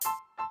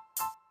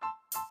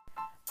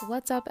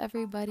What's up,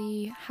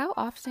 everybody? How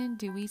often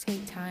do we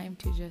take time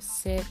to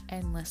just sit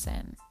and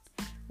listen?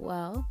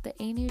 Well, the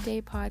A New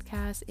Day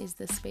podcast is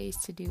the space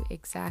to do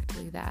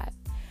exactly that.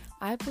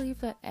 I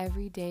believe that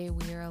every day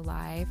we are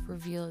alive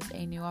reveals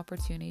a new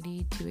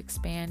opportunity to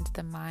expand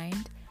the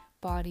mind,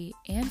 body,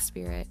 and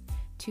spirit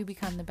to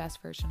become the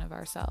best version of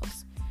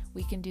ourselves.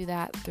 We can do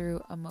that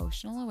through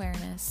emotional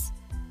awareness,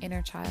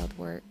 inner child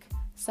work,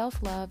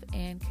 self-love,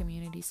 and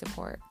community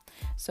support.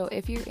 So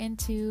if you're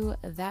into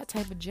that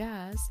type of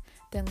jazz,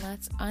 then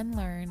let's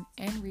unlearn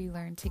and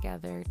relearn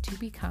together to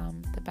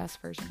become the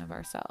best version of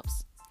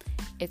ourselves.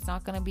 It's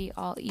not going to be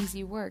all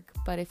easy work,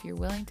 but if you're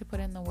willing to put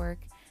in the work,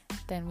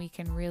 then we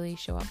can really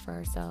show up for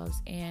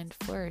ourselves and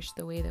flourish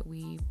the way that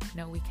we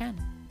know we can.